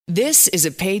This is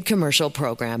a paid commercial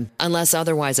program. Unless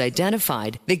otherwise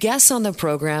identified, the guests on the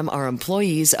program are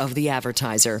employees of the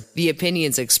advertiser. The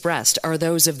opinions expressed are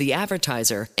those of the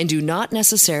advertiser and do not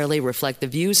necessarily reflect the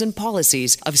views and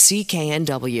policies of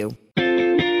CKNW.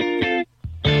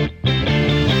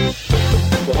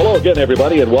 Well, hello again,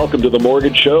 everybody, and welcome to the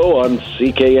Mortgage Show on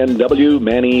CKNW.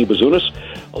 Manny Bazunas,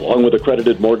 along with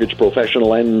accredited mortgage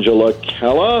professional Angela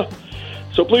Calla.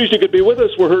 So pleased you could be with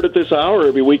us. We're heard at this hour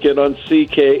every weekend on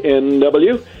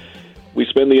CKNW. We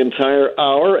spend the entire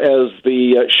hour, as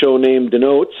the show name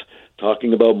denotes,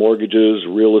 talking about mortgages,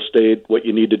 real estate, what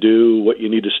you need to do, what you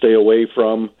need to stay away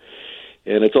from.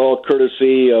 And it's all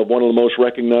courtesy of one of the most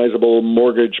recognizable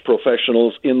mortgage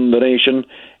professionals in the nation,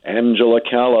 Angela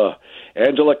Calla.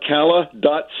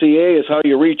 AngelaCalla.ca is how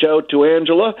you reach out to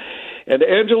Angela. And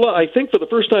Angela, I think for the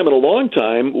first time in a long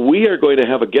time, we are going to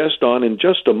have a guest on in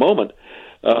just a moment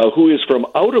who is from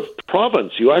out of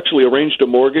province. You actually arranged a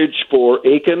mortgage for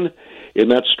Aiken in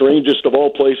that strangest of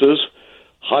all places,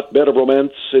 hotbed of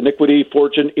romance, iniquity,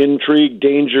 fortune, intrigue,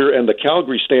 danger, and the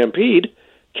Calgary Stampede,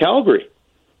 Calgary.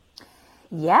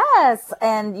 Yes,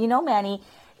 and you know, Manny,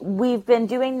 we've been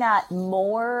doing that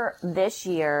more this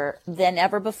year than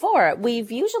ever before.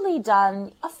 We've usually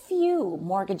done a few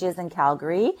mortgages in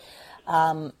Calgary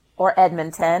or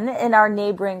Edmonton in our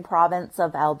neighboring province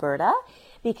of Alberta,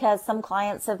 because some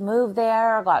clients have moved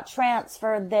there or got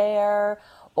transferred there,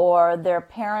 or their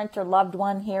parent or loved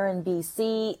one here in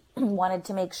BC wanted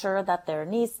to make sure that their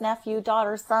niece, nephew,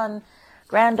 daughter, son,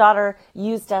 granddaughter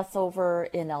used us over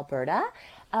in Alberta.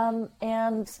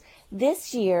 And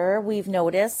this year we've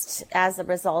noticed, as a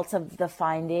result of the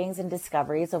findings and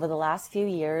discoveries over the last few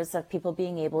years of people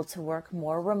being able to work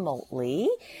more remotely,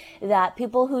 that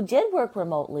people who did work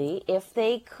remotely, if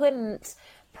they couldn't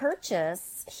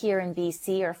purchase here in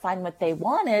BC or find what they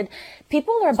wanted,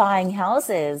 people are buying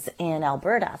houses in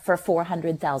Alberta for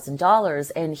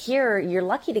 $400,000. And here you're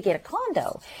lucky to get a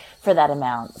condo for that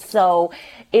amount. So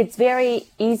it's very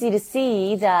easy to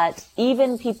see that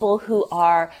even people who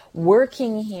are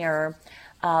working here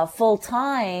full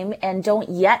time and don't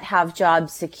yet have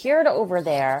jobs secured over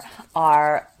there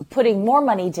are putting more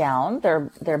money down.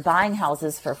 They're buying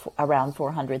houses for around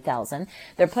 $400,000.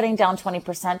 They're putting down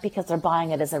 20% because they're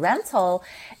buying it as a rental,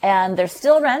 and they're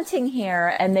still renting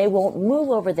here, and they won't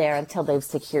move over there until they've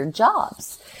secured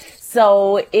jobs.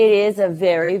 So it is a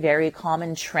very, very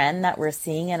common trend that we're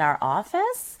seeing in our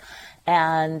office.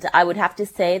 And I would have to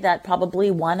say that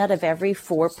probably 1 out of every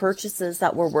 4 purchases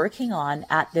that we're working on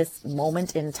at this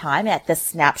moment in time, at this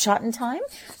snapshot in time,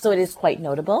 so it is quite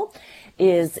notable,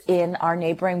 is in our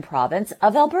neighboring province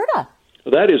of Alberta.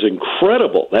 That is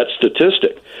incredible, that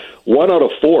statistic. 1 out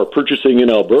of 4 purchasing in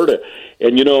Alberta.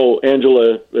 And you know,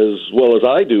 Angela, as well as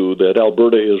I do, that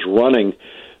Alberta is running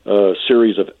a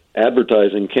series of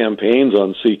advertising campaigns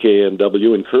on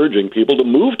CKNW encouraging people to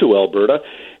move to Alberta.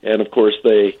 And of course,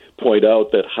 they point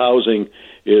out that housing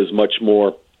is much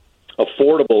more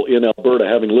affordable in Alberta.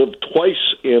 Having lived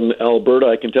twice in Alberta,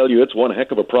 I can tell you it's one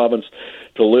heck of a province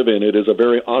to live in. It is a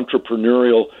very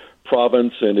entrepreneurial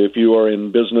province, and if you are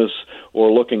in business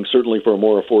or looking certainly for a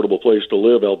more affordable place to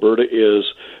live, Alberta is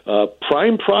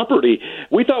prime property.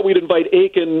 We thought we'd invite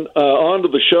Aiken onto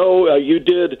the show. You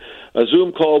did a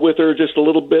Zoom call with her just a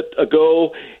little bit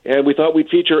ago, and we thought we'd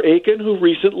feature Aiken, who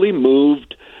recently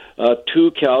moved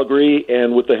to Calgary,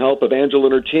 and with the help of Angela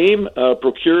and her team,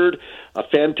 procured a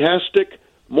fantastic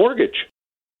mortgage.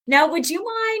 Now, would you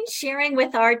mind sharing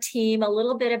with our team a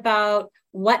little bit about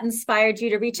what inspired you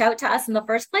to reach out to us in the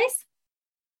first place?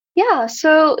 Yeah,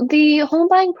 so the home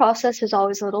buying process is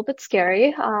always a little bit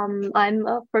scary. I'm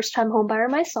a first-time home buyer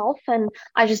myself, and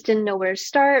I just didn't know where to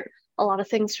start, a lot of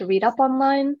things to read up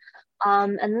online.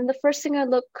 And then the first thing I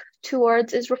look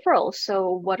towards is referrals. So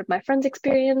what have my friends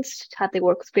experienced? Have they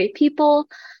worked with great people?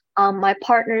 My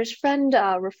partner's friend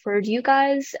referred you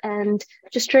guys, and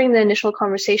just during the initial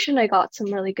conversation, I got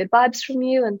some really good vibes from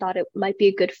you and thought it might be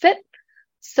a good fit.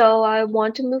 So I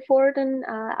want to move forward and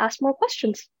ask more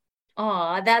questions.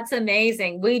 Oh, that's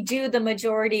amazing. We do the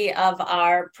majority of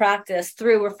our practice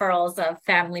through referrals of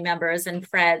family members and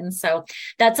friends. So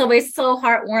that's always so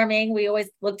heartwarming. We always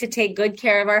look to take good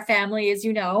care of our family, as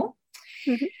you know.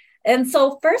 Mm-hmm. And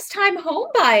so first-time home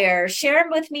buyer, share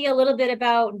with me a little bit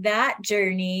about that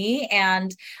journey.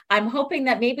 And I'm hoping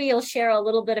that maybe you'll share a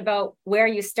little bit about where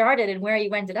you started and where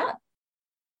you ended up.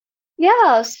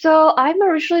 Yeah, so I'm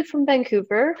originally from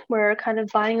Vancouver, where kind of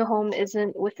buying a home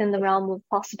isn't within the realm of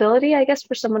possibility, I guess,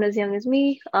 for someone as young as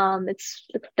me. It's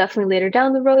definitely later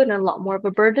down the road and a lot more of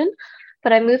a burden.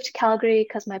 But I moved to Calgary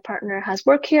because my partner has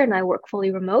work here and I work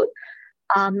fully remote.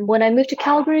 When I moved to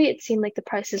Calgary, it seemed like the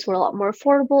prices were a lot more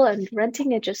affordable, and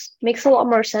renting it just makes a lot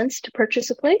more sense to purchase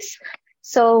a place.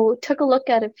 So took a look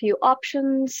at a few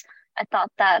options. I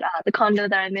thought that the condo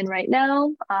that I'm in right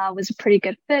now was a pretty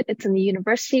good fit. It's in the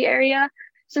university area.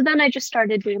 So then I just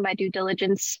started doing my due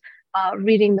diligence,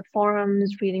 reading the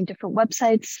forums, reading different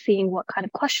websites, seeing what kind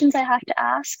of questions I have to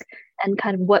ask, and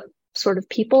kind of what sort of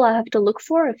people I have to look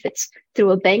for, if it's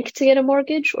through a bank to get a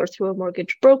mortgage or through a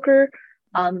mortgage broker,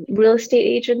 real estate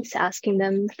agents, asking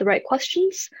them the right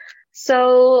questions.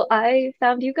 So I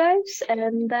found you guys,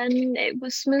 and then it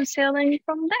was smooth sailing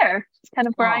from there. It's kind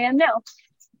of where I am now.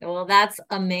 Well, that's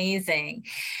amazing.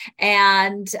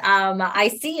 And I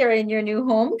see you're in your new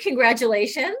home.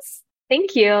 Congratulations.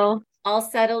 Thank you. All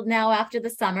settled now after the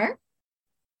summer?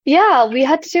 Yeah, we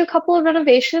had to do a couple of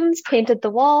renovations, painted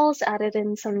the walls, added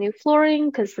in some new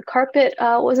flooring because the carpet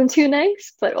wasn't too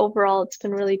nice, but overall it's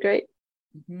been really great.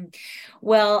 Mm-hmm.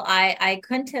 Well, I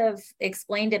couldn't have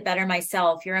explained it better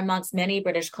myself. You're amongst many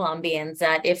British Columbians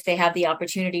that, if they have the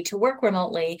opportunity to work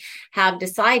remotely, have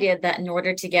decided that in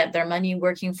order to get their money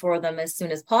working for them as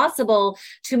soon as possible,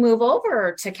 to move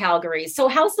over to Calgary. So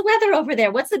how's the weather over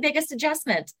there? What's the biggest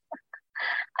adjustment?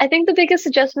 I think the biggest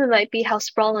adjustment might be how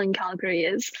sprawling Calgary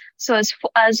is. So as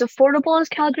affordable as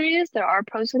Calgary is, there are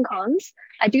pros and cons.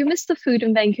 I do miss the food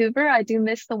in Vancouver. I do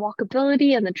miss the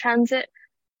walkability and the transit.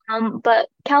 But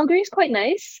Calgary is quite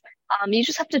nice. You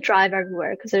just have to drive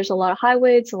everywhere because there's a lot of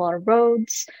highways, a lot of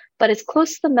roads, but it's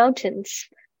close to the mountains,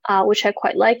 which I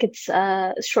quite like. It's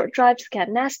a short drive to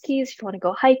Kananaskis if you want to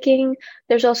go hiking.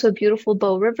 There's also a beautiful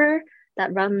Bow River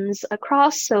that runs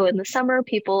across. So in the summer,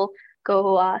 people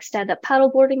go stand-up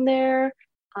paddleboarding there,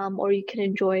 or you can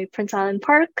enjoy Prince Island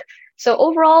Park. So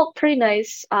overall, pretty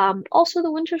nice. Also,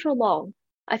 the winters are long.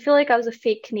 I feel like I was a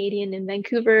fake Canadian in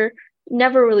Vancouver.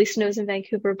 Never really snows in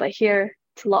Vancouver, but here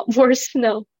it's a lot more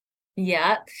snow.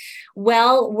 Yeah.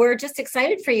 Well, we're just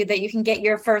excited for you that you can get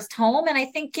your first home. And I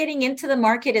think getting into the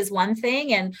market is one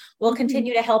thing, and we'll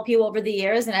continue to help you over the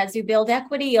years. And as you build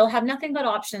equity, you'll have nothing but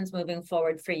options moving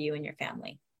forward for you and your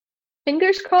family.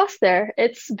 Fingers crossed there.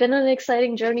 It's been an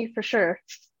exciting journey for sure.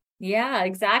 Yeah,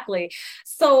 exactly.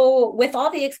 So with all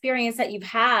the experience that you've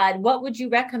had, what would you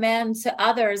recommend to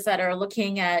others that are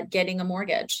looking at getting a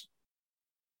mortgage?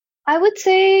 I would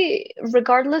say,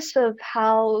 regardless of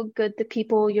how good the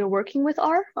people you're working with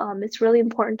are, it's really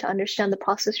important to understand the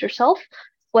process yourself.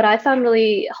 What I found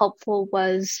really helpful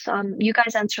was you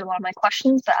guys answered a lot of my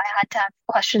questions, but I had to have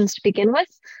questions to begin with,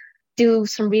 do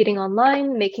some reading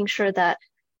online, making sure that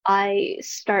I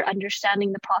start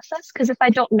understanding the process. Because if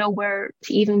I don't know where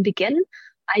to even begin,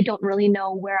 I don't really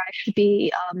know where I should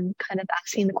be kind of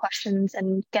asking the questions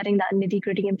and getting that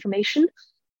nitty-gritty information.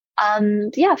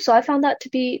 Yeah, so I found that to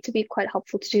be quite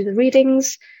helpful to do the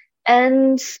readings.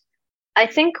 And I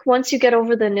think once you get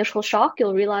over the initial shock,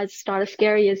 you'll realize it's not as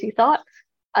scary as you thought.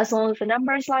 As long as the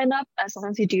numbers line up, as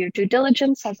long as you do your due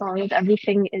diligence, as long as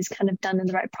everything is kind of done in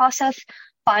the right process,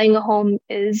 buying a home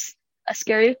is a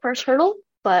scary first hurdle,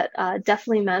 but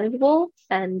definitely manageable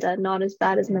and not as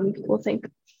bad as many people think.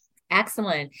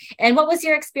 Excellent. And what was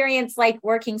your experience like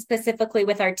working specifically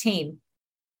with our team?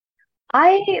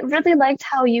 I really liked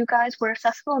how you guys were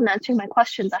accessible in answering my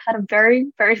questions. I had a very,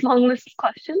 very long list of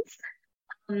questions,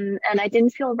 and I didn't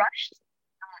feel rushed.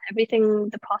 Everything,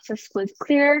 the process was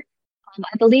clear.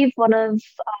 I believe one of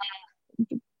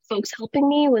the folks helping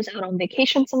me was out on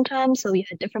vacation sometimes, so we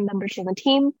had different members of the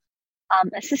team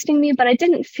assisting me, but I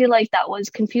didn't feel like that was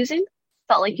confusing.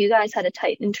 Felt like you guys had a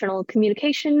tight internal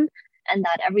communication and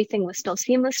that everything was still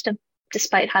seamless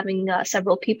despite having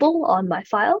several people on my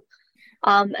file.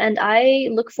 And I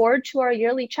look forward to our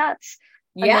yearly chats.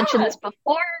 I mentioned this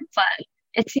before, but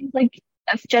it seems like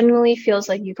it genuinely feels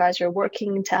like you guys are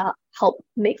working to help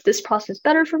make this process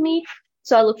better for me.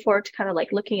 So I look forward to kind of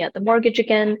like looking at the mortgage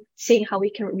again, seeing how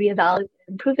we can reevaluate and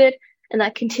improve it. And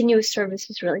that continuous service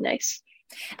is really nice.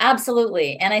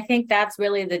 Absolutely. And I think that's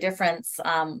really the difference,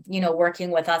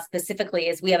 working with us specifically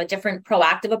is we have a different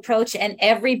proactive approach, and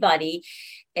everybody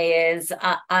is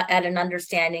at an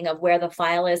understanding of where the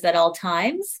file is at all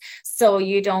times. So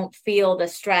you don't feel the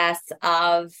stress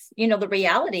of, the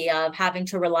reality of having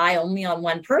to rely only on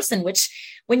one person,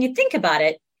 which when you think about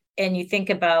it and you think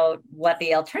about what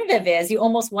the alternative is, you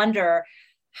almost wonder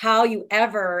how you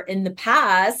ever in the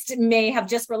past may have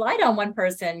just relied on one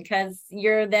person, because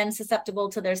you're then susceptible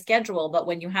to their schedule. But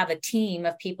when you have a team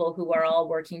of people who are all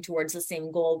working towards the same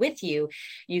goal with you,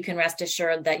 you can rest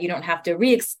assured that you don't have to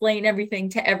re-explain everything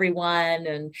to everyone,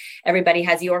 and everybody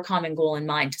has your common goal in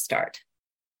mind to start.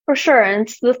 For sure. And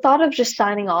it's the thought of just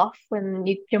signing off when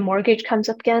your mortgage comes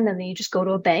up again and then you just go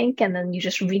to a bank and then you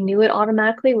just renew it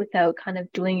automatically without kind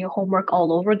of doing your homework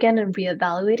all over again and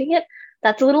reevaluating it.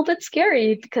 That's a little bit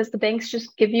scary because the banks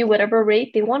just give you whatever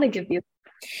rate they want to give you.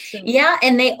 So, Yeah,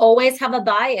 and they always have a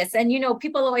bias. And,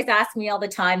 people always ask me all the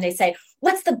time, they say,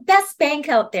 what's the best bank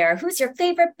out there? Who's your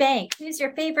favorite bank? Who's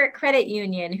your favorite credit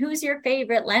union? Who's your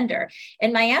favorite lender?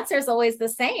 And my answer is always the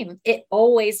same. It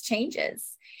always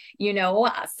changes.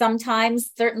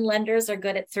 Sometimes certain lenders are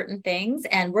good at certain things,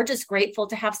 and we're just grateful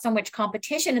to have so much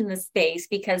competition in the space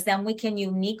because then we can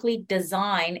uniquely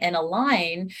design and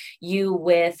align you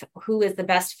with who is the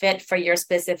best fit for your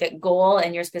specific goal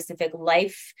and your specific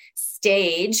life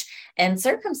stage and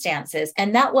circumstances.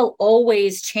 And that will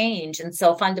always change. And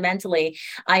so fundamentally,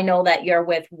 I know that you're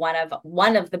with one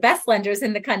of the best lenders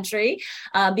in the country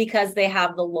because they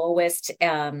have the lowest,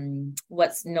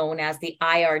 what's known as the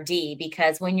IRD,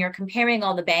 because when you're comparing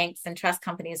all the banks and trust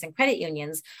companies and credit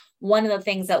unions, one of the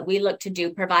things that we look to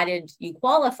do, provided you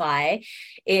qualify,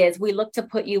 is we look to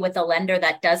put you with a lender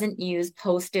that doesn't use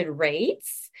posted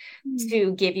rates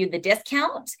to give you the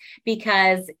discount.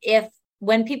 Because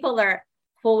when people are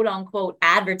quote unquote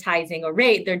advertising a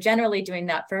rate, they're generally doing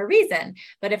that for a reason.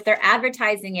 But if they're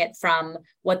advertising it from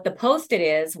what the posted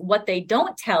is, what they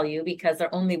don't tell you, because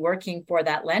they're only working for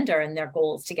that lender and their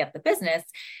goal is to get the business,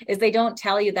 is they don't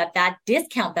tell you that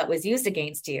discount that was used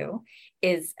against you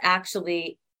is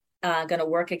actually going to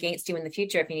work against you in the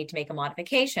future if you need to make a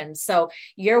modification. So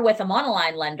you're with a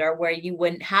monoline lender where you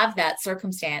wouldn't have that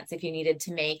circumstance if you needed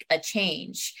to make a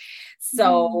change.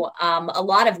 So a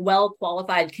lot of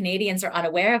well-qualified Canadians are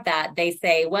unaware of that. They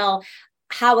say, well,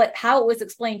 how it was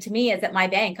explained to me is at my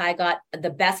bank, I got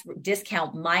the best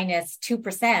discount minus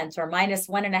 2% or minus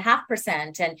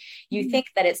 1.5%. And you think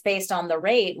that it's based on the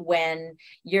rate when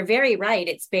you're very right.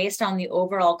 It's based on the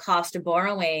overall cost of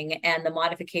borrowing and the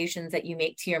modifications that you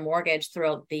make to your mortgage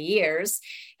throughout the years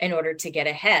in order to get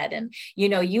ahead. And,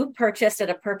 you purchased at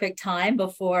a perfect time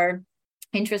before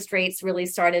interest rates really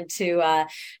started to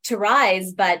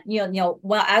rise. But,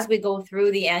 well, as we go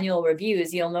through the annual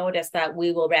reviews, you'll notice that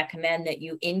we will recommend that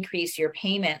you increase your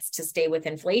payments to stay with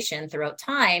inflation throughout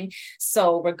time.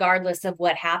 So regardless of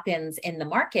what happens in the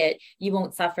market, you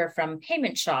won't suffer from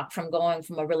payment shock from going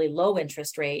from a really low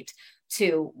interest rate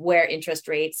to where interest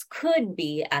rates could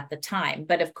be at the time.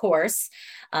 But of course,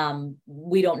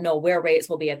 we don't know where rates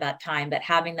will be at that time, but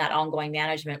having that ongoing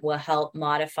management will help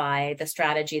modify the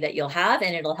strategy that you'll have,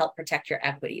 and it'll help protect your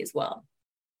equity as well.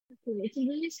 It's a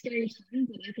really scary time,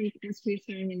 but I think as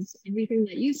reaffirming is everything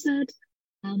that you said.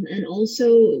 And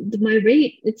also my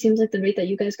rate, it seems like the rate that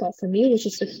you guys got for me was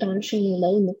just astonishingly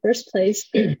low in the first place.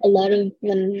 A lot of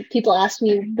when people ask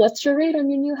me, what's your rate on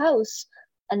your new house?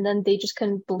 And then they just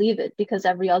couldn't believe it because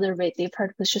every other rate they've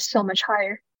heard was just so much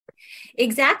higher.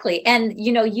 Exactly. And,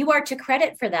 you are to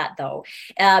credit for that, though,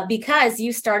 because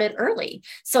you started early.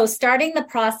 So starting the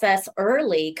process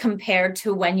early compared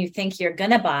to when you think you're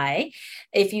going to buy,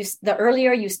 the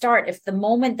earlier you start, if the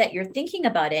moment that you're thinking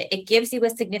about it, it gives you a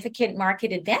significant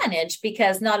market advantage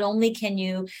because not only can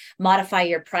you modify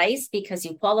your price because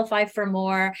you qualify for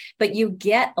more, but you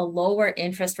get a lower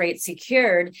interest rate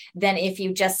secured than if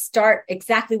you just start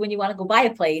exactly when you want to go buy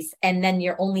a place and then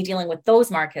you're only dealing with those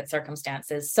market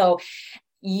circumstances. So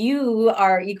you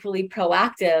are equally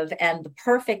proactive and the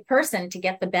perfect person to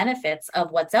get the benefits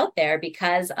of what's out there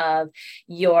because of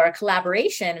your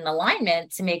collaboration and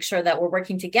alignment to make sure that we're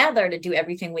working together to do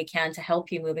everything we can to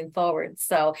help you moving forward.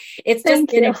 So it's just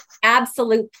been an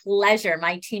absolute pleasure.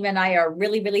 My team and I are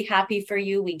really, really happy for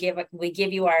you. We give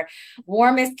you our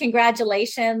warmest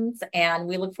congratulations, and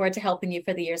we look forward to helping you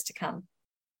for the years to come.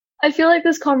 I feel like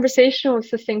this conversation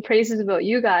was to sing praises about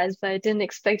you guys, but I didn't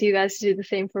expect you guys to do the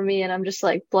same for me. And I'm just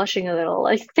like blushing a little.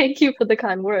 Like, thank you for the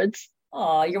kind words.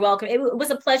 Oh, you're welcome. It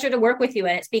was a pleasure to work with you.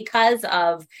 And it's because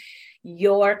of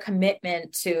your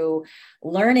commitment to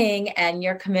learning and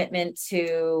your commitment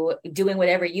to doing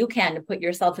whatever you can to put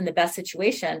yourself in the best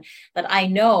situation that I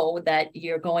know that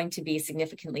you're going to be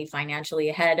significantly financially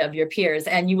ahead of your peers,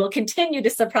 and you will continue to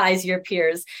surprise your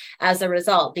peers as a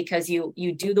result because you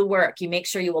do the work, you make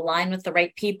sure you align with the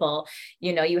right people,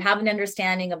 you have an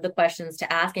understanding of the questions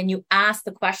to ask and you ask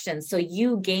the questions so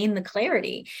you gain the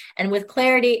clarity, and with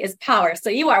clarity is power.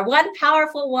 So you are one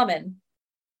powerful woman.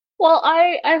 Well,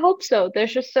 I hope so.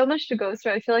 There's just so much to go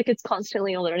through. I feel like it's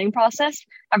constantly a learning process.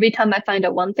 Every time I find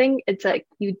out one thing, it's like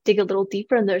you dig a little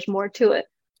deeper and there's more to it.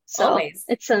 So always.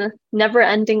 It's a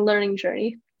never-ending learning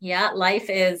journey. Yeah, life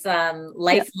is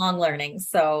lifelong learning.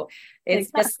 So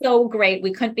it's just so great.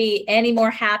 We couldn't be any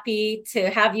more happy to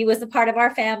have you as a part of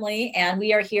our family, and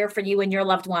we are here for you and your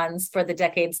loved ones for the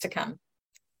decades to come.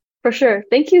 For sure.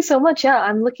 Thank you so much. Yeah,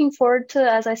 I'm looking forward to,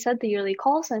 as I said, the yearly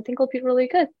calls, and I think it'll be really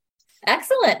good.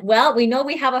 Excellent. Well, we know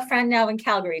we have a friend now in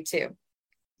Calgary too.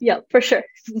 Yeah, for sure.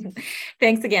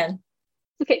 Thanks again.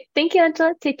 Okay. Thank you,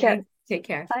 Angela. Take care. Take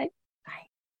care. Bye. Bye.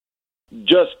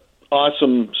 Just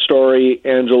awesome story,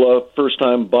 Angela.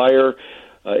 First-time buyer,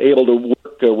 able to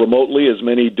work remotely, as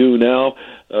many do now.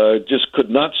 Just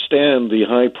could not stand the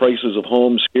high prices of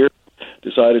homes here.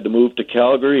 Decided to move to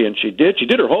Calgary, and she did. She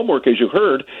did her homework, as you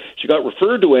heard. She got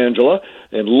referred to Angela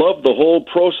and loved the whole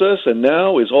process, and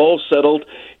now is all settled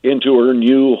into her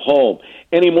new home.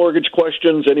 Any mortgage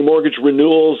questions, any mortgage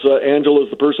renewals, Angela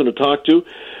is the person to talk to.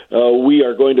 We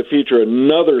are going to feature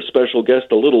another special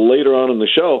guest a little later on in the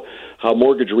show, how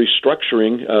mortgage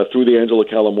restructuring through the Angela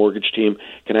Calla mortgage team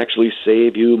can actually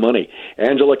save you money.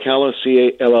 Angela Calla,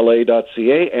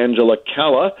 CALLA.ca, Angela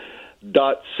Calla.ca.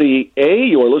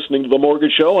 You're listening to The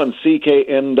Mortgage Show on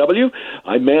CKNW.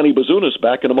 I'm Manny Bazunas.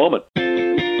 Back in a moment.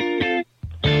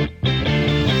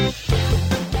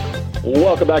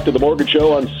 Welcome back to The Mortgage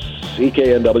Show on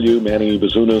CKNW. Manny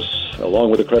Bazunas,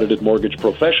 along with accredited mortgage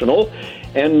professional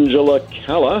Angela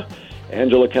Calla.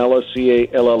 Angela Calla,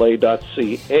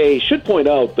 CALLA.ca. Should point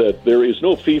out that there is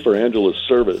no fee for Angela's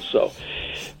service. So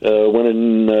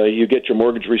when you get your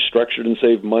mortgage restructured and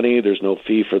save money, there's no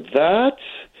fee for that.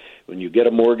 When you get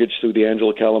a mortgage through the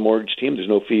Angela Calla mortgage team, there's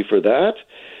no fee for that.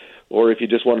 Or if you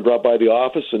just want to drop by the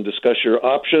office and discuss your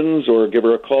options or give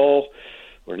her a call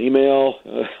or an email,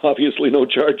 obviously no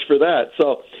charge for that.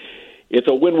 So it's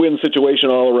a win-win situation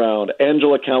all around.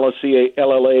 Angela Calla,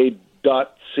 CALLA.ca.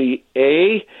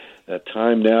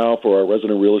 Time now for our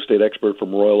resident real estate expert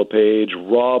from Royal LePage,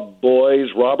 Rob Boys.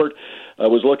 Robert, I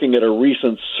was looking at a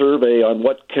recent survey on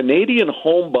what Canadian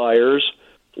home buyers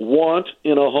want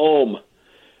in a home.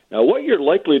 Now, what you're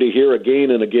likely to hear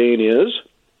again and again is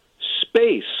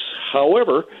space.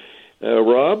 However,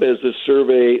 Rob, as this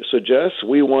survey suggests,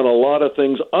 we want a lot of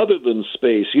things other than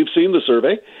space. You've seen the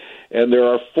survey, and there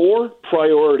are 4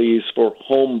 priorities for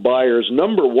home buyers.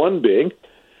 Number 1 being,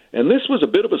 and this was a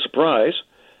bit of a surprise,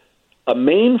 a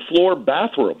main floor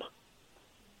bathroom.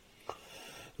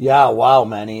 Yeah, wow,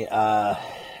 Manny.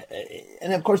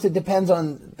 And of course, it depends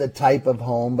on the type of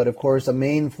home, but of course, a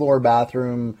main floor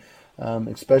bathroom,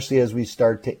 especially as we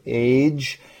start to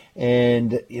age.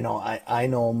 And, you know, I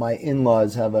know my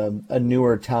in-laws have a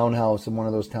newer townhouse, in one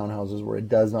of those townhouses where it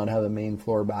does not have a main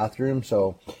floor bathroom.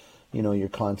 So, you know, you're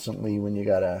constantly, when you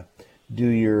got to do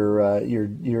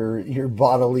your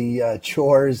bodily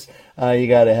chores, you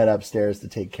got to head upstairs to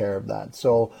take care of that.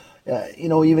 So, you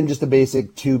know, even just a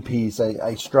basic 2-piece,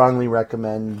 I strongly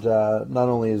recommend. Not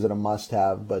only is it a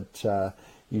must-have, but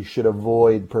you should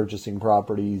avoid purchasing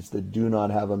properties that do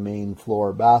not have a main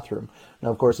floor bathroom. Now,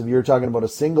 of course, if you're talking about a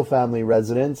single-family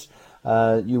residence,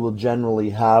 you will generally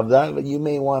have that, but you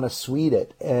may want to suite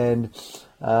it. And,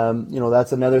 you know,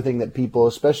 that's another thing that people,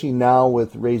 especially now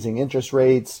with raising interest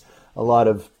rates, a lot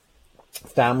of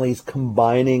families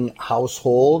combining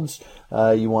households,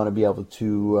 you want to be able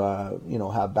to, you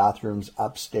know, have bathrooms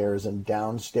upstairs and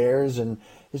downstairs, and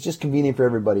it's just convenient for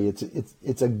everybody.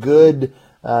 It's a good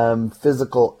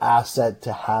physical asset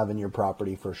to have in your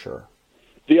property for sure.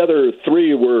 The other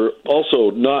 3 were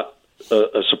also not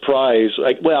a surprise.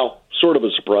 Well, sort of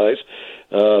a surprise.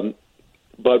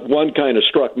 But one kind of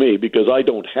struck me because I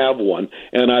don't have one,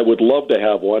 and I would love to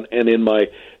have one. And in my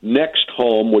next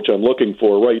home, which I'm looking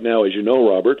for right now, as you know,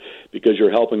 Robert, because you're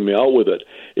helping me out with it,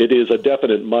 it is a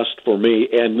definite must for me.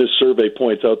 And this survey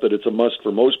points out that it's a must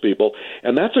for most people,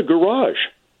 and that's a garage.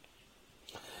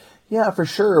 Yeah, for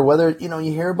sure. Whether, you know,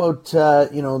 you hear about,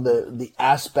 you know, the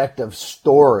aspect of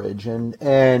storage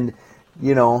and,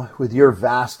 you know, with your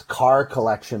vast car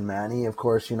collection, Manny, of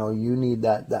course, you know, you need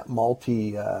that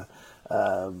multi,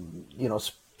 you know,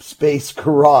 space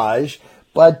garage,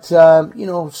 but, you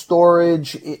know,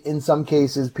 storage, in some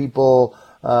cases, people,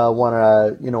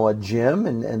 want you know, a gym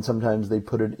and sometimes they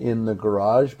put it in the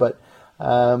garage, but,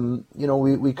 you know,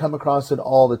 we come across it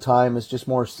all the time. It's just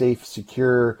more safe,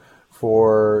 secure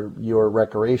for your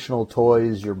recreational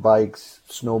toys, your bikes,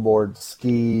 snowboards,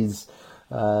 skis,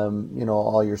 you know,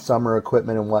 all your summer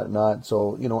equipment and whatnot.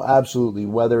 So, you know, absolutely,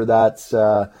 whether that's,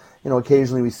 you know,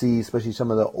 occasionally we see, especially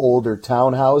some of the older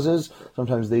townhouses,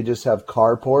 sometimes they just have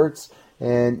carports.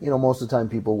 And, you know, most of the time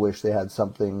people wish they had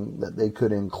something that they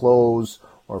could enclose,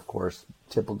 or of course,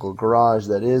 typical garage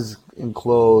that is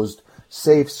enclosed,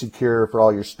 safe, secure for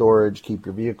all your storage, keep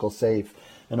your vehicle safe,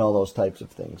 and all those types of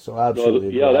things. So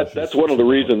absolutely. Yeah, that's one of the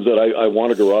reasons that I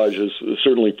want a garage, is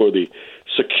certainly for the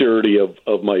security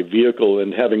of my vehicle.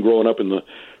 And having grown up in the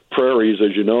prairies,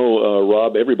 as you know,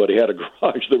 Rob, everybody had a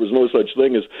garage. There was no such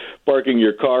thing as parking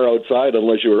your car outside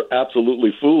unless you were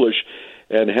absolutely foolish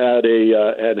and had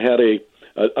a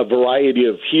variety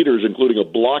of heaters, including a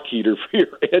block heater for your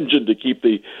engine to keep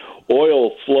the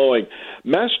oil flowing.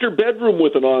 Master bedroom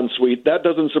with an ensuite, that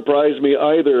doesn't surprise me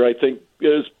either. I think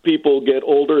as people get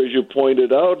older, as you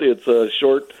pointed out, it's a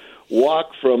short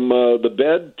walk from the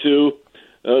bed to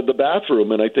the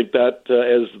bathroom, and I think that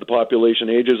as the population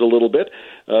ages a little bit,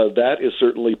 that is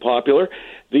certainly popular.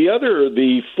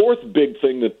 The fourth big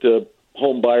thing that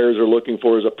home buyers are looking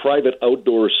for is a private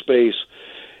outdoor space,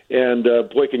 and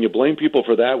boy, can you blame people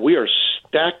for that? We are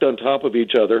stacked on top of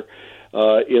each other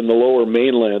in the Lower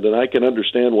Mainland, and I can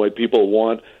understand why people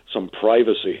want some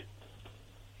privacy.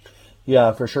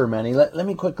 Yeah, for sure, Manny. Let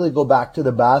me quickly go back to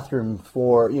the bathroom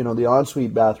for, the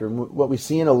ensuite bathroom. What we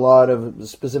see in a lot of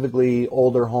specifically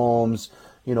older homes,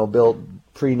 built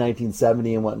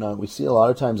pre-1970 and whatnot, we see a lot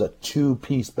of times a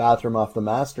two-piece bathroom off the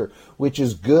master, which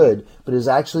is good, but is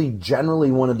actually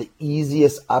generally one of the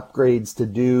easiest upgrades to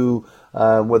do,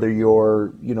 whether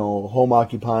you're, home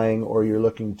occupying or you're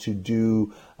looking to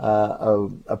do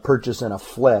a purchase and a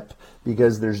flip,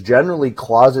 because there's generally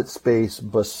closet space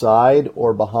beside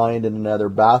or behind in another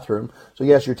bathroom. So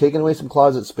yes, you're taking away some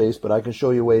closet space, but I can show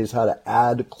you ways how to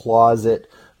add closet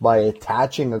by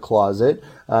attaching a closet.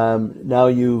 Now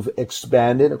you've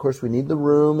expanded. Of course, we need the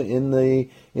room in the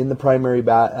primary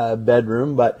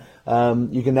bedroom, but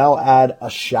you can now add a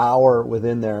shower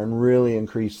within there and really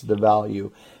increase the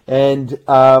value. And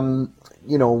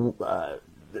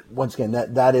once again,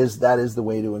 that is the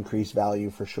way to increase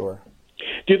value for sure.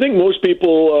 Do you think most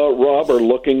people, Rob, are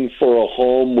looking for a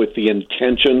home with the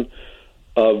intention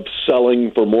of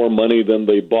selling for more money than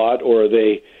they bought, or are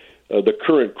they the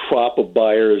current crop of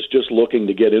buyers just looking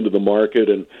to get into the market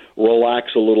and relax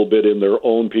a little bit in their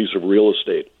own piece of real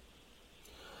estate?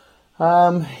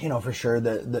 For sure,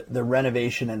 the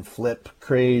renovation and flip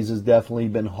craze has definitely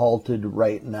been halted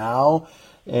right now.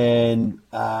 And,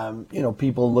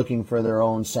 people looking for their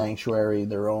own sanctuary,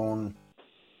 their own,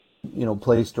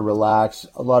 place to relax.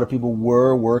 A lot of people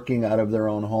were working out of their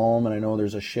own home, and I know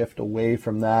there's a shift away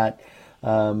from that,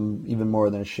 even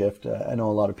more than a shift. I know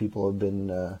a lot of people have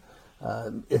been,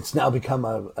 it's now become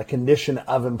a condition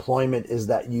of employment is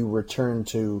that you return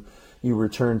to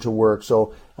work.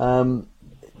 So,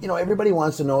 everybody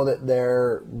wants to know that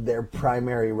their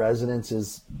primary residence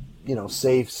is,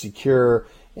 safe, secure,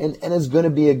 and is going to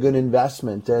be a good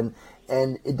investment. And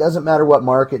it doesn't matter what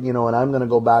market, and I'm going to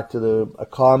go back to a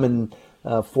common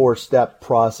 4-step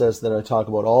process that I talk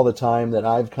about all the time that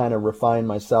I've kind of refined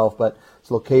myself, but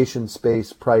it's location,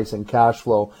 space, price, and cash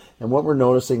flow. And what we're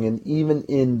noticing, and even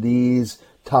in these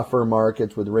tougher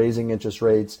markets with raising interest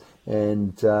rates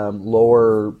and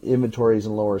lower inventories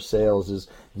and lower sales, is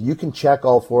you can check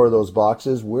all 4 of those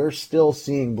boxes. We're still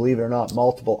seeing, believe it or not,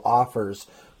 multiple offers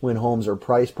when homes are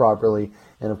priced properly.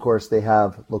 And of course, they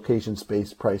have location,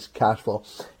 space, price, cash flow.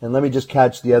 And let me just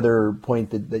catch the other point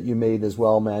that you made as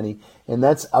well, Manny, and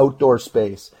that's outdoor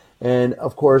space. And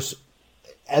of course,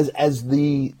 as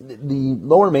the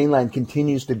Lower Mainland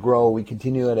continues to grow, we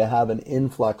continue to have an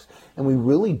influx, and we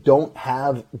really don't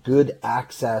have good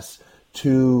access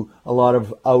to a lot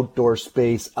of outdoor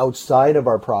space outside of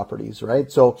our properties,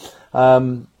 right? So,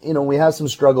 we have some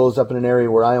struggles up in an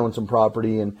area where I own some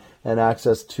property and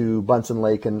access to Bunsen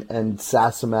Lake and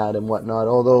Sasamat and whatnot.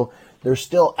 Although there's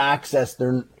still access,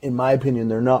 in my opinion,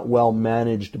 they're not well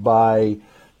managed by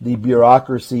the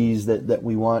bureaucracies that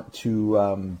we want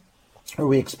to, or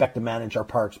we expect to manage our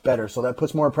parks better. So that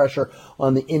puts more pressure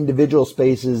on the individual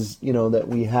spaces, that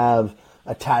we have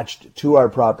attached to our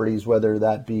properties, whether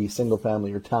that be single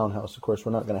family or townhouse. Of course,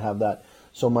 we're not going to have that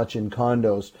so much in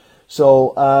condos.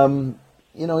 So,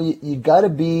 you got to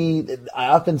be, I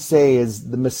often say,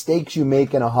 is the mistakes you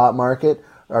make in a hot market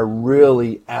are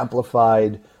really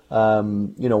amplified,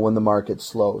 when the market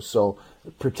slows. So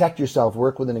protect yourself,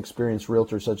 work with an experienced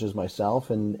realtor such as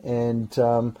myself, and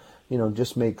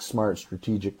just make smart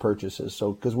strategic purchases.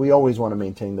 So, because we always want to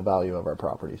maintain the value of our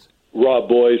properties. Rob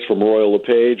Boies from Royal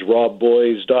LePage,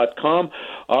 robboies.com,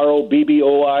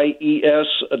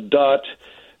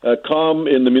 ROBBOIES.com.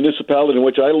 In the municipality in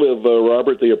which I live,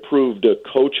 Robert, they approved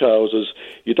coach houses.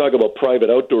 You talk about private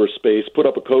outdoor space. Put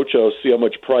up a coach house, see how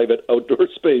much private outdoor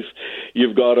space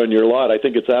you've got on your lot. I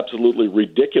think it's absolutely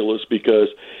ridiculous because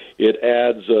it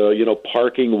adds,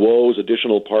 parking woes,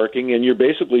 additional parking, and you're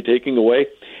basically taking away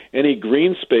any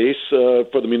green space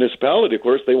for the municipality. Of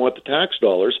course, they want the tax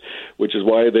dollars, which is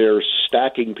why they're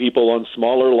stacking people on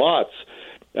smaller lots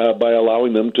by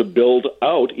allowing them to build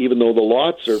out, even though the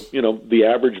lots are, the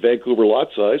average Vancouver lot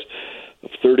size of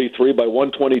 33 by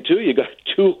 122. You got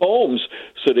 2 homes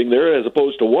sitting there as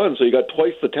opposed to 1, so you got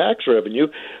twice the tax revenue,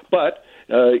 but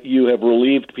you have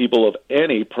relieved people of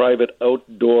any private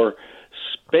outdoor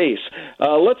space.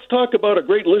 Let's talk about a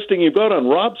great listing you've got on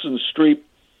Robson Street.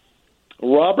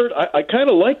 Robert, I kind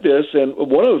of like this, and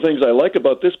one of the things I like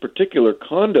about this particular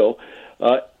condo,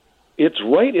 it's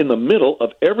right in the middle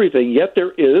of everything, yet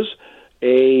there is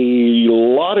a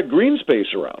lot of green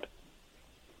space around.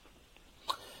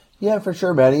 Yeah, for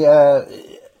sure, Matty.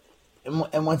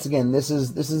 And once again, this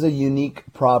is a unique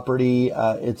property.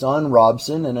 It's on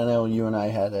Robson, and I know you and I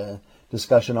had a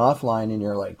discussion offline, and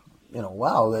you're like,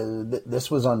 wow, this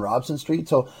was on Robson Street.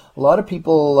 So a lot of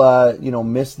people,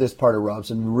 miss this part of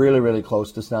Robson, really, really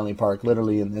close to Stanley Park,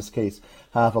 literally in this case,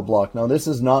 half a block. Now, this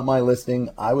is not my listing.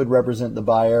 I would represent the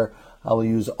buyer. I will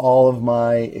use all of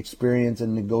my experience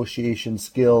and negotiation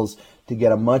skills to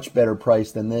get a much better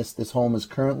price than this. This home has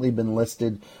currently been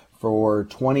listed for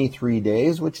 23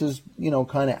 days, which is,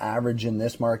 kind of average in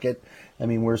this market. I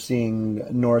mean, we're seeing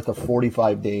north of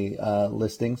 45-day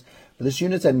listings. But this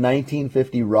unit's at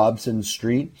 1950 Robson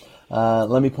Street.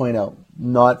 Let me point out,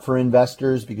 not for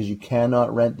investors, because you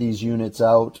cannot rent these units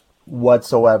out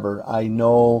whatsoever. I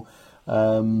know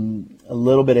a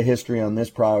little bit of history on this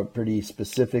property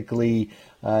specifically.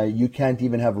 You can't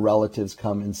even have relatives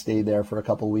come and stay there for a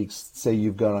couple of weeks, say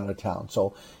you've gone out of town.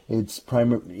 So it's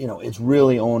it's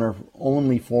really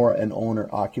only for an owner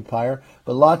occupier.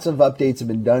 But lots of updates have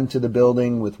been done to the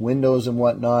building with windows and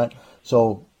whatnot.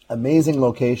 So amazing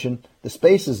location. The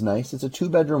space is nice. It's a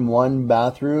 2-bedroom,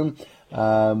 1-bathroom.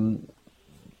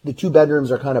 The 2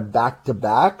 bedrooms are kind of back to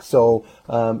back. So,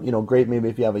 great maybe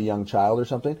if you have a young child or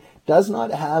something. Does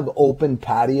not have open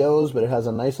patios, but it has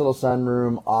a nice little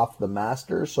sunroom off the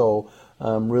master. So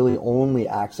really only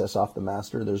access off the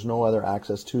master. There's no other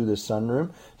access to this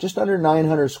sunroom. Just under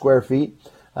 900 square feet.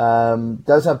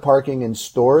 Does have parking and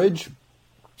storage.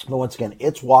 But once again,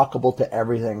 it's walkable to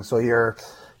everything. So you're,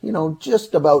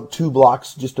 just about 2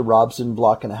 blocks, just a Robson,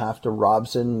 block and a half to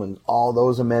Robson, with all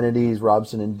those amenities,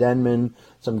 Robson and Denman,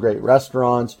 some great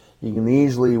restaurants. You can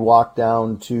easily walk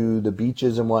down to the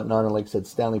beaches and whatnot. And like I said,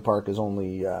 Stanley Park is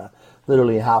only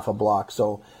literally half a block.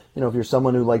 So, if you're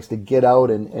someone who likes to get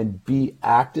out and be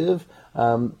active,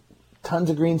 tons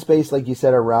of green space, like you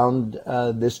said, around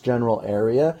this general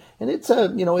area. And it's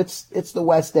it's the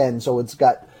West End, so it's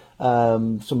got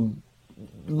some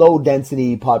low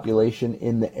density population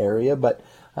in the area, but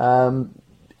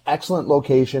excellent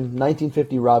location,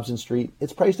 1950 Robson Street.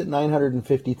 It's priced at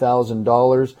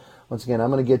 $950,000. Once again,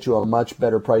 I'm going to get you a much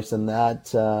better price than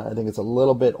that. I think it's a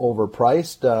little bit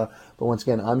overpriced, but once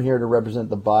again, I'm here to represent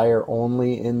the buyer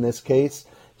only in this case.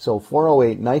 So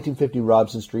 408 1950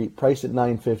 Robson Street, priced at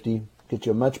 $950. Get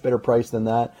you a much better price than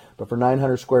that, but for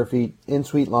 900 square feet,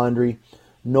 in-suite laundry.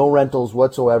 No rentals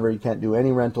whatsoever. You can't do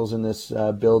any rentals in this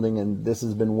building, and this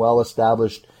has been well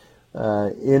established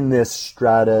in this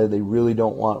strata. They really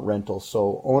don't want rentals.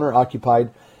 So owner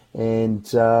occupied,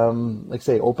 and like I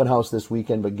say, open house this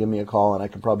weekend, but give me a call and I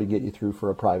can probably get you through for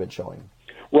a private showing.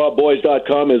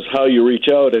 RobBoys.com is how you reach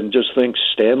out, and just think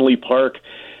Stanley Park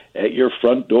at your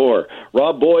front door.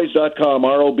 RobBoys.com,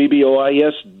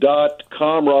 ROBBOIS.com.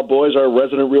 Rob Boys, our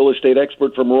resident real estate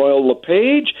expert from Royal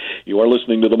LePage. You are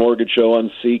listening to The Mortgage Show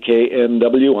on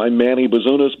CKNW. I'm Manny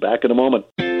Bazunas. Back in a moment.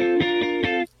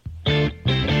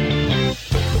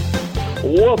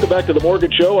 Welcome back to The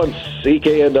Mortgage Show on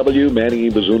CKNW. Manny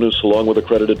Bazunas, along with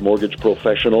accredited mortgage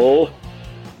professional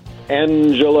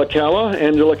Angela Calla.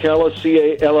 Angela Calla,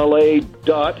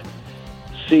 CALLA.ca.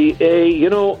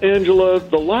 Angela,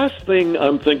 the last thing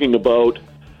I'm thinking about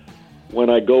when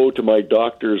I go to my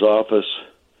doctor's office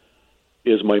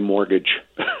is my mortgage.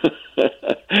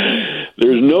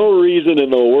 There's no reason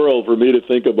in the world for me to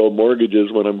think about mortgages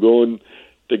when I'm going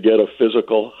to get a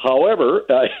physical. However,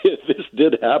 this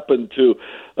did happen to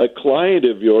a client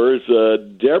of yours.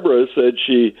 Deborah said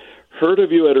she heard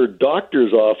of you at her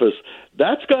doctor's office.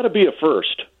 That's got to be a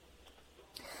first.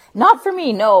 Not for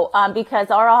me, no,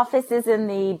 because our office is in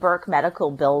the Burke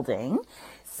Medical Building.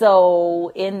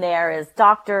 So in there is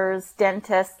doctors,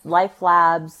 dentists, life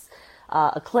labs,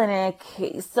 a clinic.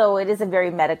 So it is a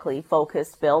very medically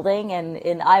focused building.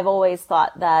 And I've always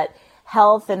thought that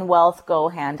health and wealth go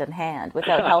hand in hand.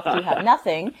 Without health, you have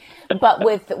nothing. But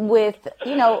with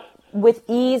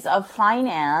ease of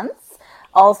finance,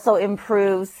 also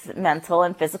improves mental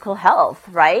and physical health,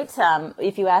 right?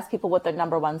 If you ask people what their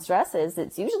number one stress is,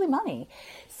 it's usually money.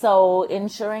 So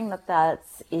ensuring that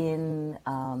that's in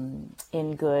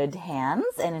good hands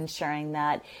and ensuring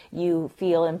that you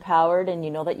feel empowered and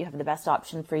you know that you have the best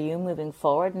option for you moving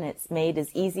forward and it's made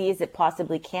as easy as it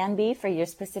possibly can be for your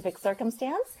specific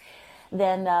circumstance,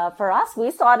 then for us,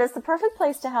 we saw it as the perfect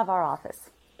place to have our office.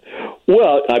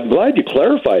 Well, I'm glad you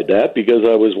clarified that, because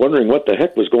I was wondering what the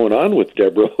heck was going on with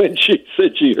Deborah when she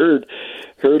said she heard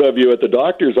of you at the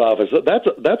doctor's office.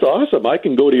 That's awesome. I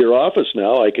can go to your office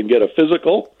now. I can get a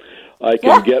physical. I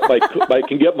can get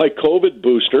my COVID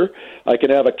booster. I can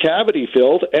have a cavity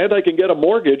filled, and I can get a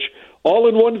mortgage all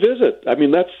in one visit. I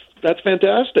mean, that's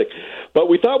fantastic. But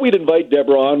we thought we'd invite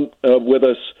Deborah on with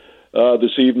us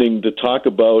this evening to talk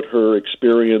about her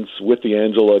experience with the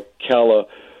Angela Calla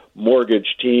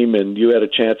mortgage team, and you had a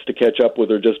chance to catch up with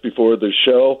her just before the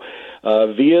show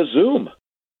via Zoom.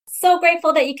 So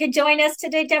grateful that you could join us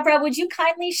today, Deborah. Would you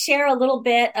kindly share a little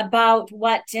bit about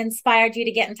what inspired you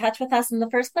to get in touch with us in the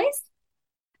first place?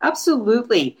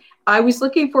 Absolutely. I was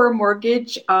looking for a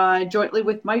mortgage jointly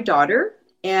with my daughter,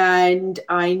 and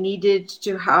I needed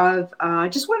to have,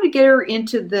 just wanted to get her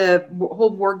into the whole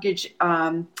mortgage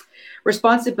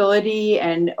responsibility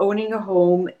and owning a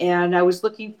home. And I was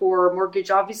looking for a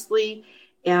mortgage, obviously,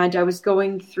 and I was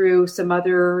going through some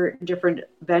other different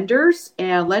vendors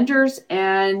and lenders,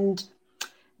 and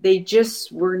they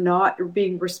just were not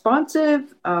being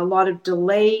responsive. A lot of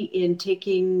delay in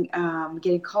getting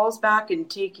calls back and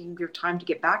taking their time to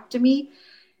get back to me.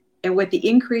 And with the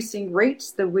increasing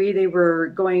rates, the way they were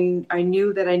going, I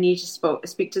knew that I needed to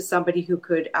speak to somebody who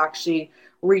could actually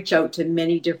reach out to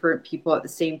many different people at the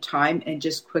same time and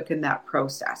just quicken that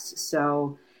process.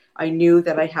 So I knew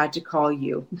that I had to call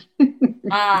you.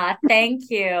 Thank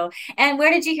you. And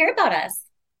where did you hear about us?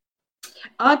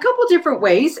 A couple different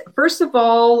ways. First of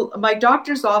all, my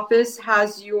doctor's office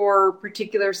has your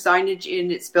particular signage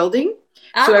in its building.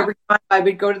 So every time I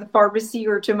would go to the pharmacy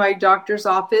or to my doctor's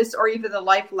office or even the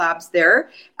Life Labs there,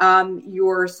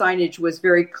 your signage was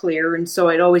very clear. And so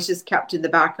it always just kept in the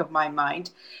back of my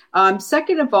mind.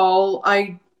 Second of all,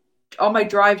 on my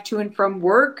drive to and from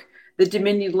work, the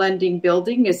Dominion Lending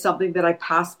building is something that I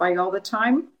pass by all the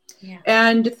time. Yeah.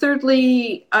 And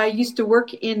thirdly, I used to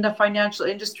work in the financial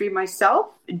industry myself,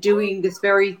 doing this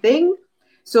very thing.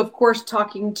 So, of course,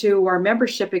 talking to our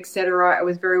membership, et cetera, I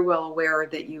was very well aware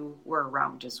that you were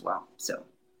around as well. So,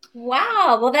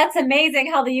 wow. Well, that's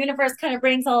amazing how the universe kind of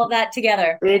brings all of that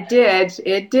together. It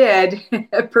did.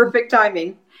 Perfect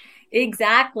timing.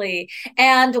 Exactly.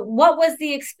 And what was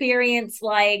the experience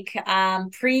like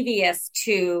previous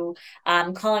to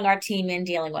calling our team in,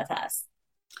 dealing with us?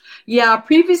 Yeah,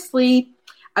 previously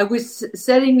I was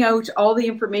setting out all the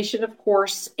information, of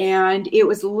course, and it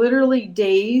was literally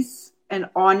days and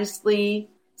honestly,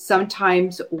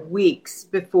 sometimes weeks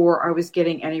before I was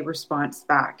getting any response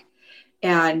back.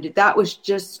 And that was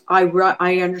just, I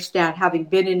understand, having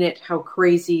been in it, how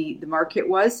crazy the market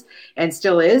was and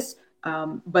still is.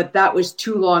 But that was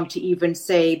too long to even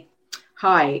say,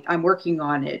 hi, I'm working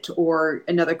on it, or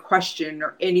another question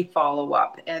or any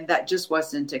follow-up. And that just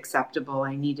wasn't acceptable.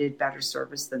 I needed better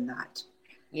service than that.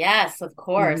 Yes, of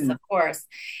course, of course.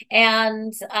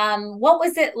 And what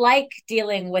was it like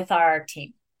dealing with our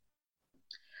team?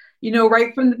 You know,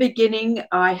 right from the beginning,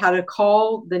 I had a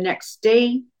call the next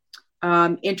day.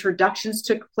 Introductions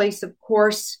took place, of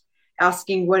course,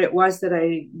 asking what it was that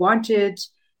I wanted,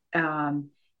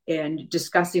 and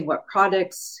discussing what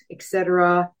products,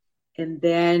 etc. And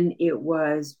then it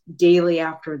was daily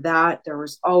after that. There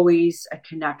was always a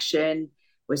connection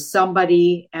with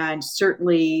somebody, and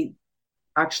certainly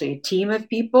actually a team of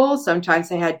people.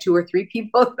 Sometimes I had 2 or 3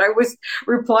 people that I was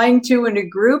replying to in a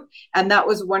group, and that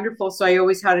was wonderful. So I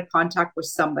always had a contact with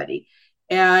somebody,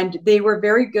 and they were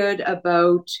very good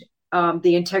about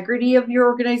the integrity of your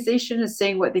organization and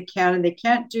saying what they can and they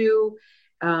can't do,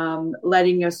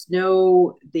 letting us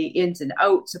know the ins and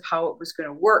outs of how it was going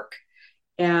to work.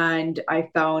 And I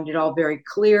found it all very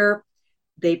clear.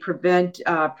 They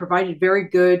provided very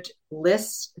good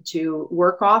lists to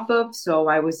work off of. So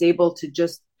I was able to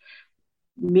just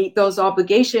meet those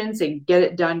obligations and get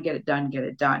it done.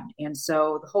 And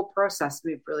so the whole process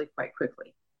moved really quite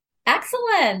quickly.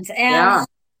 Excellent. And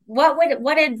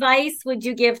what advice would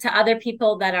you give to other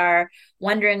people that are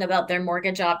wondering about their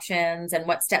mortgage options and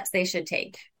what steps they should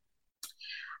take?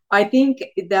 I think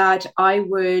that I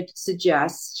would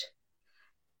suggest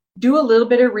do a little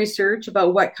bit of research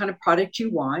about what kind of product you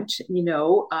want,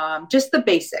 just the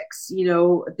basics,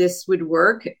 this would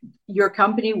work. Your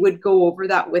company would go over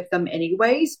that with them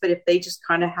anyways, but if they just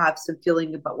kind of have some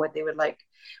feeling about what they would like,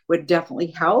 would definitely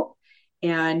help.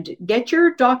 And get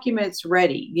your documents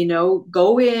ready,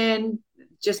 go in,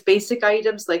 just basic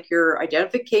items like your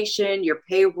identification, your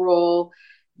payroll,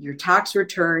 your tax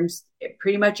returns.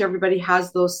 Pretty much everybody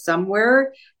has those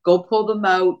somewhere. Go pull them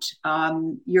out.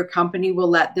 Your company will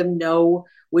let them know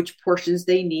which portions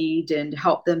they need and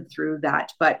help them through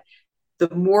that. But the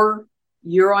more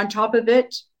you're on top of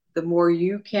it, the more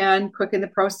you can quicken the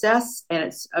process, and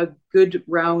it's a good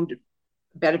round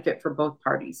benefit for both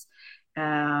parties.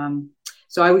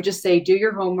 So I would just say, do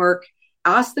your homework,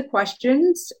 ask the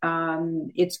questions.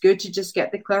 It's good to just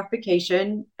get the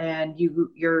clarification, and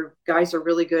your guys are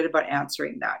really good about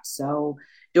answering that. So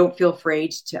don't feel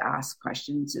afraid to ask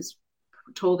questions. It's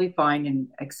totally fine and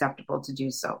acceptable to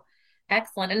do so.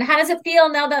 Excellent. And how does it feel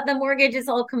now that the mortgage is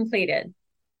all completed?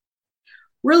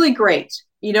 Really great.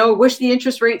 Wish the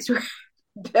interest rates were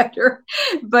better,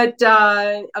 but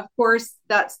of course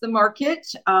that's the market.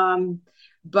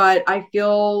 But I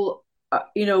feel,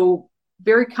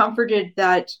 very comforted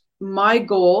that my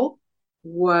goal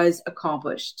was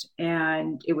accomplished,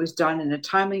 and it was done in a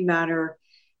timely manner,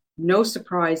 no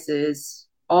surprises,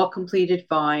 all completed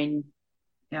fine.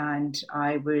 And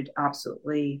I would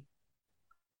absolutely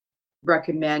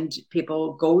recommend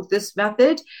people go with this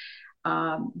method,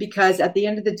 because at the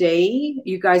end of the day,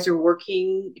 you guys are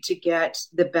working to get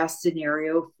the best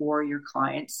scenario for your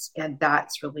clients, and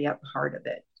that's really at the heart of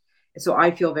it. So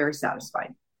I feel very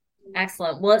satisfied.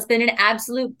 Excellent. Well, it's been an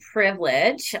absolute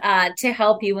privilege to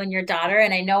help you and your daughter.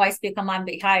 And I know I speak on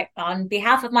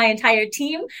behalf of my entire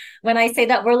team when I say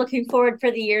that we're looking forward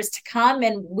for the years to come,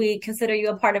 and we consider you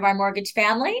a part of our mortgage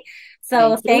family.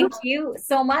 So thank you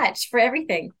so much for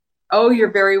everything. Oh,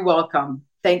 you're very welcome.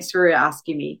 Thanks for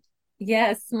asking me.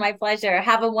 Yes, my pleasure.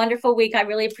 Have a wonderful week. I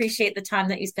really appreciate the time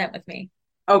that you spent with me.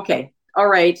 Okay. All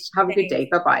right. Have a good day.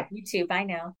 Bye-bye. You too. Bye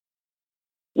now.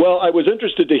 Well, I was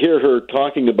interested to hear her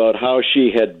talking about how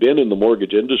she had been in the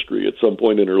mortgage industry at some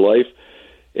point in her life,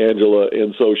 Angela,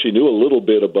 and so she knew a little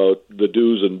bit about the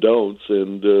do's and don'ts.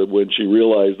 And when she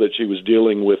realized that she was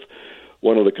dealing with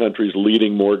one of the country's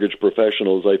leading mortgage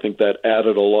professionals, I think that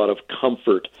added a lot of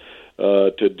comfort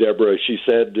to Deborah. She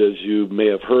said, as you may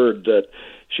have heard, that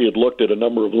she had looked at a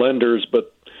number of lenders,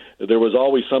 but there was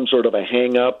always some sort of a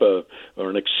hang-up or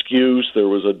an excuse. There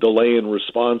was a delay in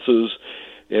responses.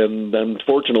 And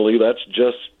unfortunately, that's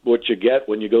just what you get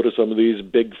when you go to some of these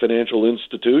big financial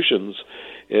institutions.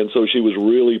 And so she was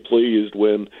really pleased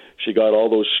when she got all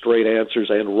those straight answers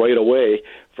and right away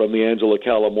from the Angela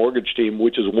Calla mortgage team,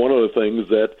 which is one of the things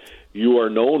that you are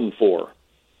known for.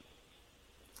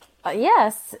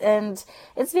 Yes, and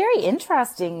it's very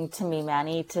interesting to me,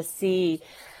 Manny, to see.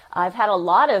 I've had a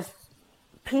lot of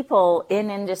people in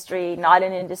industry, not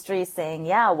in industry, saying,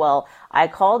 yeah, well, I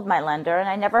called my lender and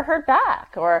I never heard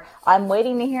back, or I'm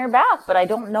waiting to hear back, but I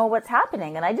don't know what's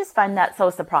happening. And I just find that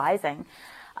so surprising.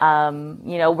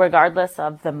 Regardless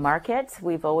of the market,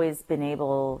 we've always been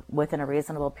able, within a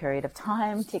reasonable period of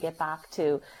time, to get back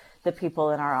to the people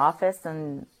in our office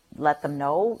and let them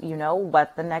know,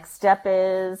 what the next step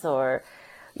is, or,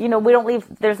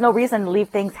 there's no reason to leave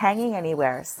things hanging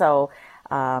anywhere. So,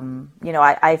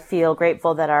 I feel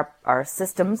grateful that our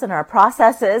systems and our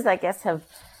processes, I guess,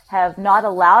 have not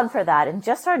allowed for that, and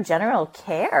just our general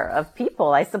care of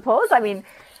people, I suppose. I mean,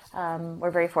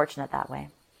 we're very fortunate that way.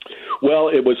 Well,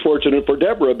 it was fortunate for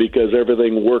Deborah because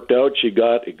everything worked out. She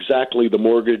got exactly the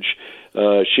mortgage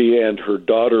she and her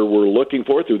daughter were looking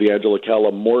for through the Angela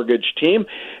Calla mortgage team.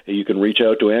 You can reach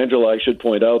out to Angela. I should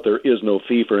point out there is no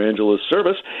fee for Angela's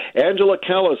service. Angela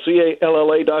Calla,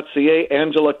 CALLA.ca,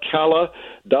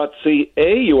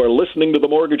 AngelaCalla.ca. You are listening to The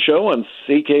Mortgage Show on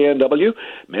CKNW.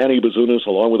 Manny Bazunas,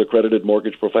 along with accredited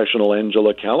mortgage professional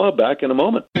Angela Calla. Back in a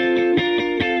moment.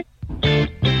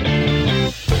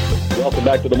 Welcome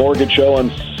back to The Mortgage Show on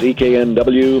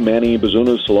CKNW. Manny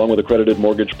Bazunas, along with accredited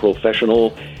mortgage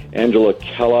professional Angela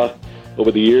Calla.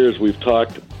 Over the years, we've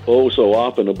talked so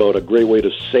often about a great way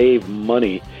to save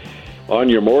money on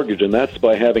your mortgage, and that's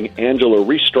by having Angela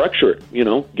restructure it.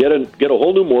 Get a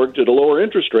whole new mortgage at a lower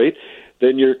interest rate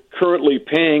than you're currently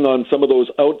paying on some of those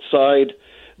outside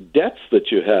debts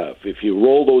that you have. If you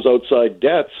roll those outside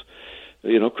debts,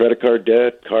 credit card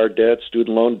debt, car debt,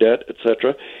 student loan debt,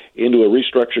 etc., into a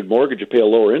restructured mortgage, you pay a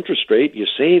lower interest rate, you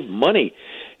save money.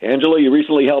 Angela, you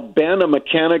recently helped Ben, a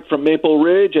mechanic from Maple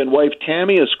Ridge, and wife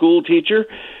Tammy, a school teacher.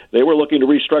 They were looking to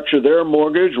restructure their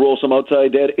mortgage, roll some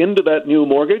outside debt into that new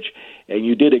mortgage, and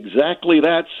you did exactly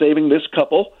that, saving this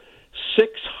couple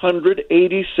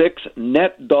 $686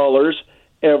 net dollars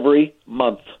every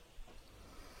month.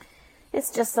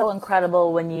 It's just so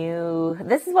incredible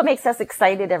this is what makes us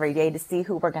excited every day to see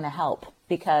who we're going to help,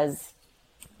 because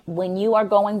when you are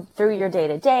going through your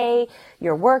day-to-day,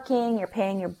 you're working, you're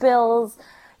paying your bills,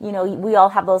 we all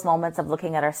have those moments of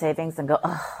looking at our savings and go,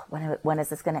 oh, when is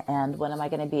this going to end? When am I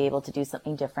going to be able to do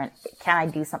something different? Can I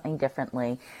do something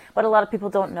differently? But a lot of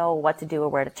people don't know what to do or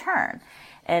where to turn.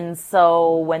 And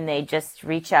so when they just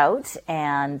reach out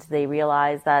and they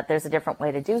realize that there's a different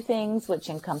way to do things, which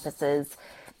encompasses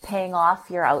paying off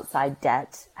your outside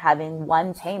debt, having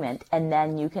one payment, and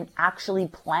then you can actually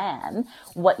plan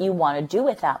what you want to do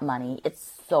with that money.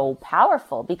 It's so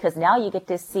powerful because now you get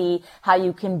to see how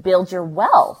you can build your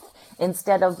wealth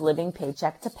instead of living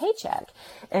paycheck to paycheck.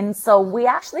 And so we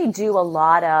actually do a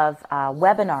lot of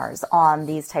webinars on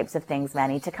these types of things,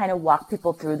 Manny, to kind of walk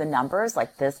people through the numbers.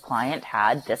 Like, this client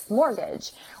had this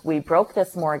mortgage. We broke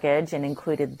this mortgage and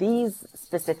included these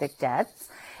specific debts.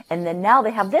 And then now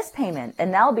they have this payment.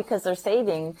 And now because they're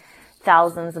saving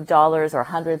thousands of dollars or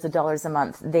hundreds of dollars a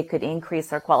month, they could increase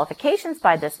their qualifications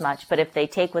by this much. But if they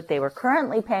take what they were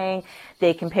currently paying,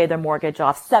 they can pay their mortgage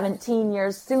off 17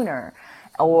 years sooner.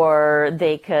 Or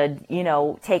they could,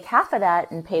 take half of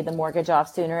that and pay the mortgage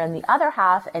off sooner and the other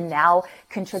half and now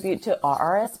contribute to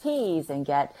RRSPs and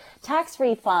get tax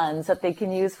refunds that they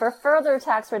can use for further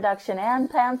tax reduction and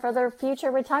plan for their future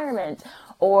retirement.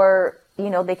 Or,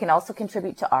 they can also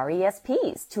contribute to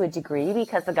RESPs to a degree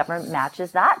because the government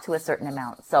matches that to a certain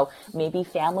amount. So maybe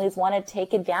families want to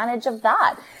take advantage of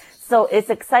that. So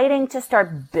it's exciting to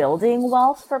start building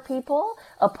wealth for people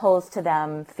opposed to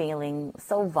them feeling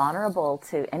so vulnerable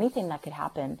to anything that could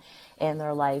happen in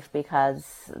their life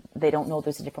because they don't know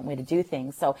there's a different way to do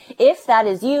things. So if that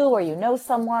is you or you know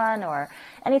someone or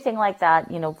anything like that,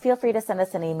 feel free to send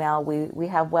us an email. We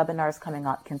have webinars coming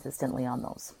up consistently on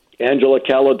those.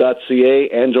 AngelaCalla.ca,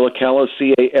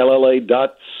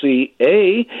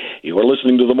 AngelaCalla.ca. You are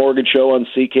listening to The Mortgage Show on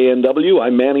CKNW.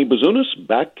 I'm Manny Bazunas.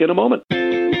 Back in a moment.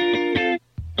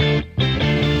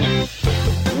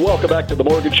 Welcome back to The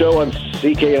Mortgage Show on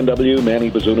CKNW.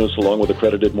 Manny Bazunas, along with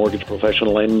accredited mortgage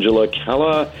professional Angela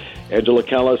Calla. Angela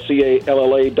Calla,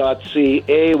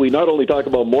 CALLA.ca. We not only talk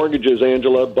about mortgages,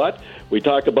 Angela, but we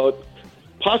talk about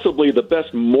possibly the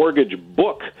best mortgage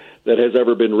book that has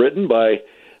ever been written by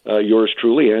yours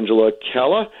truly, Angela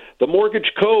Calla. The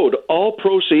Mortgage Code, all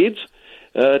proceeds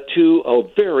to a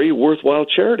very worthwhile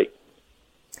charity.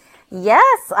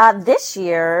 Yes, this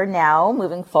year now,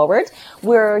 moving forward,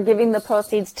 we're giving the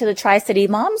proceeds to the Tri-City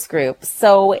Moms Group.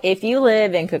 So if you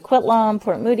live in Coquitlam,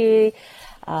 Port Moody,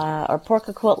 or Port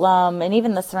Coquitlam, and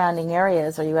even the surrounding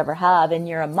areas, or you ever have, and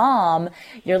you're a mom,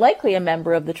 you're likely a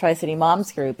member of the Tri-City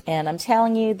Moms Group. And I'm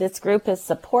telling you, this group is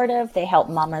supportive. They help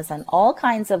mamas in all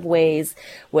kinds of ways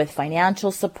with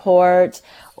financial support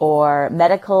or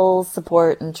medical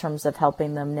support in terms of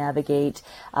helping them navigate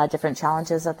different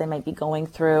challenges that they might be going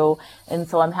through. And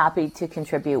so I'm happy to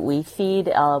contribute. We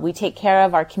feed, we take care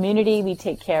of our community. We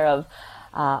take care of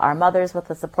our mothers with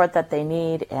the support that they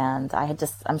need. And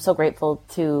I'm so grateful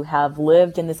to have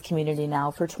lived in this community now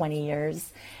for 20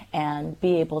 years and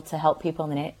be able to help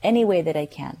people in any way that I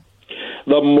can.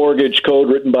 The Mortgage Code,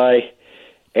 written by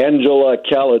Angela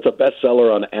Calla. It's a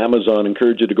bestseller on Amazon. I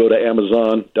encourage you to go to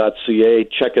Amazon.ca,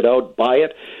 check it out, buy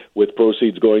it, with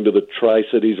proceeds going to the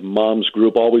Tri-Cities Moms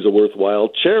Group, always a worthwhile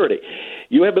charity.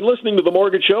 You have been listening to The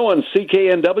Mortgage Show on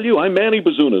CKNW. I'm Manny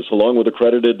Bazunas, along with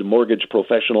accredited mortgage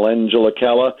professional Angela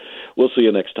Calla. We'll see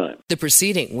you next time. The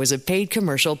proceeding was a paid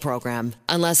commercial program.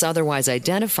 Unless otherwise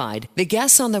identified, the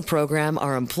guests on the program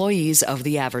are employees of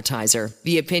the advertiser.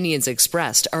 The opinions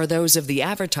expressed are those of the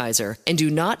advertiser and do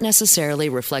not necessarily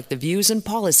reflect the views and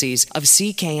policies of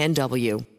CKNW.